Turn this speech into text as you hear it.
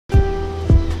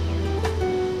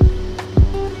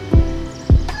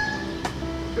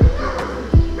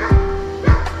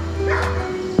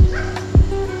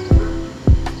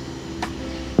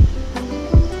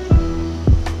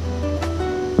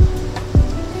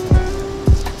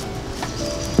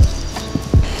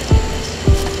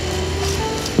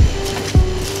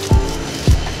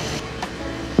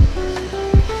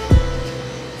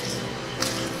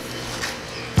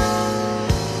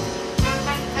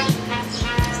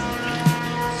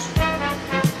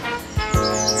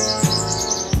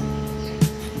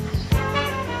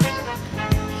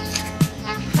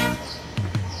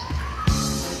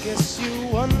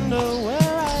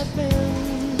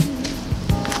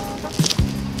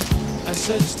I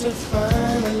search to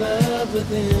find a love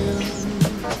within.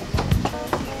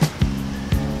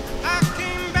 I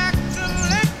came back to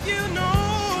let you know,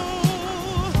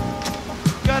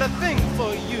 got a thing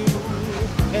for you,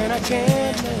 and I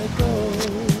can't let go.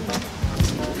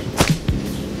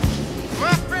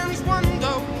 My friends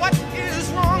wonder what is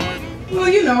wrong with me. Well,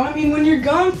 you know, I mean, when you're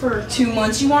gone for 2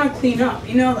 months, you want to clean up.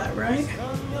 You know that, right?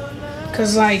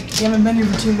 Because, like, you haven't been here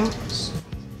for 2 months.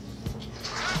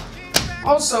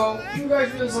 Also, you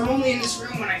guys realize I'm only in this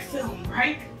room when I film,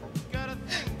 right?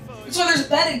 So there's a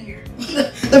bed in here.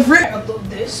 The frick I upload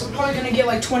this, I'm probably gonna get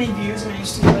like 20 views and I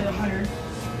used to get like 100.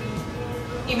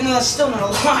 Even though that's still not a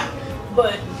lot.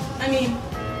 But, I mean,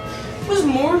 it was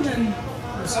more than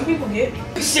what some people get.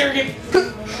 Surrogate.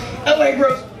 LA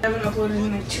bros. I haven't uploaded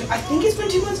in like I think it's been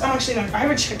 2 months. I'm actually not, I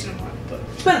haven't checked in a month, but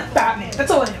it's been a fat man. That's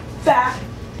all I know. Fat.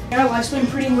 My life's been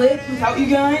pretty lit without you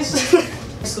guys.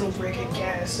 Nice little break, I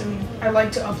guess. I mean, I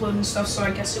like to upload and stuff, so I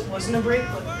guess it wasn't a break,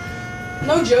 but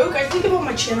no joke, I think about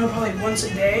my channel probably once a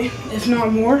day, if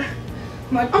not more.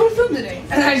 I'm like, I'm gonna film today,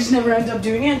 and I just never end up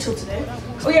doing it until today.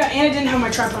 Oh yeah, and I didn't have my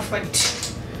tripod for like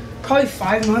probably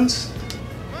 5 months.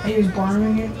 I was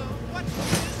borrowing it.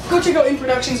 Go check out In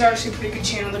Productions, they're actually a pretty good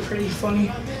channel, they're pretty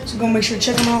funny, so go make sure to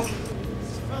check them out.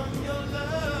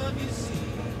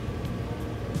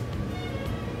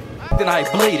 Then I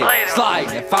bleed it,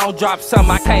 slide. If I don't drop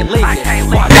something, I can't leave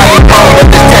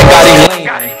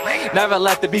it. Never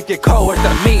let the beef get cold with the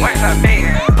meat.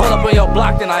 Pull up on your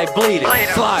block, then I bleed it,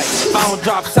 slide. If I don't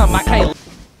drop something, I can't.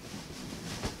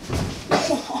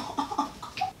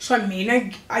 So I mean,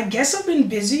 I guess I've been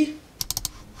busy.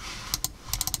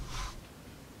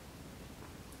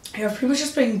 Yeah, I've pretty much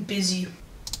just been busy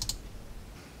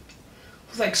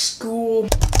with like school.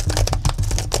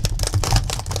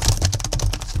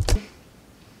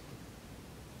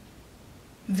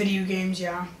 Video games,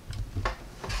 yeah.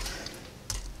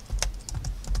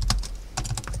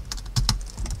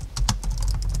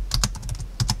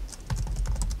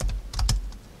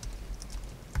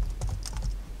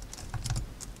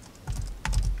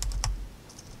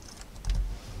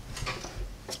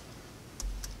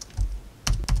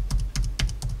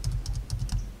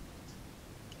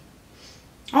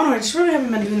 I don't know, I just really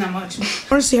haven't been doing that much.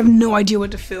 Honestly, I have no idea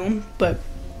what to film, but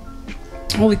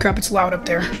holy crap, it's loud up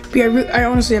there. But yeah, I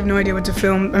honestly have no idea what to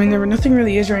film. I mean, nothing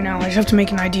really is right now. I just have to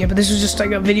make an idea, but this was just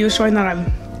like a video showing that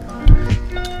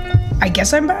I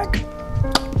guess I'm back.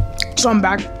 So I'm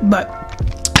back, but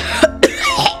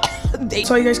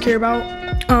that's all you guys care about.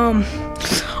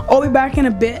 I'll be back in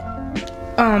a bit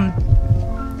on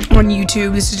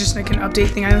YouTube. This is just like an update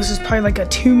thing. I know this is probably like a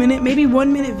 2-minute, maybe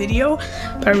 1-minute video,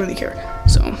 but I really care.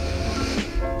 So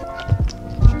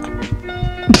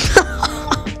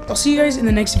I'll see you guys in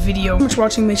the next video. Thanks for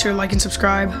watching. Make sure to like and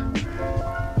subscribe.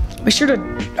 Make sure to,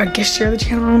 I guess, share the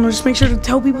channel. I don't know, just make sure to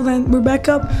tell people that we're back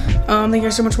up. Thank you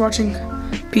guys so much for watching.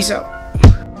 Peace out.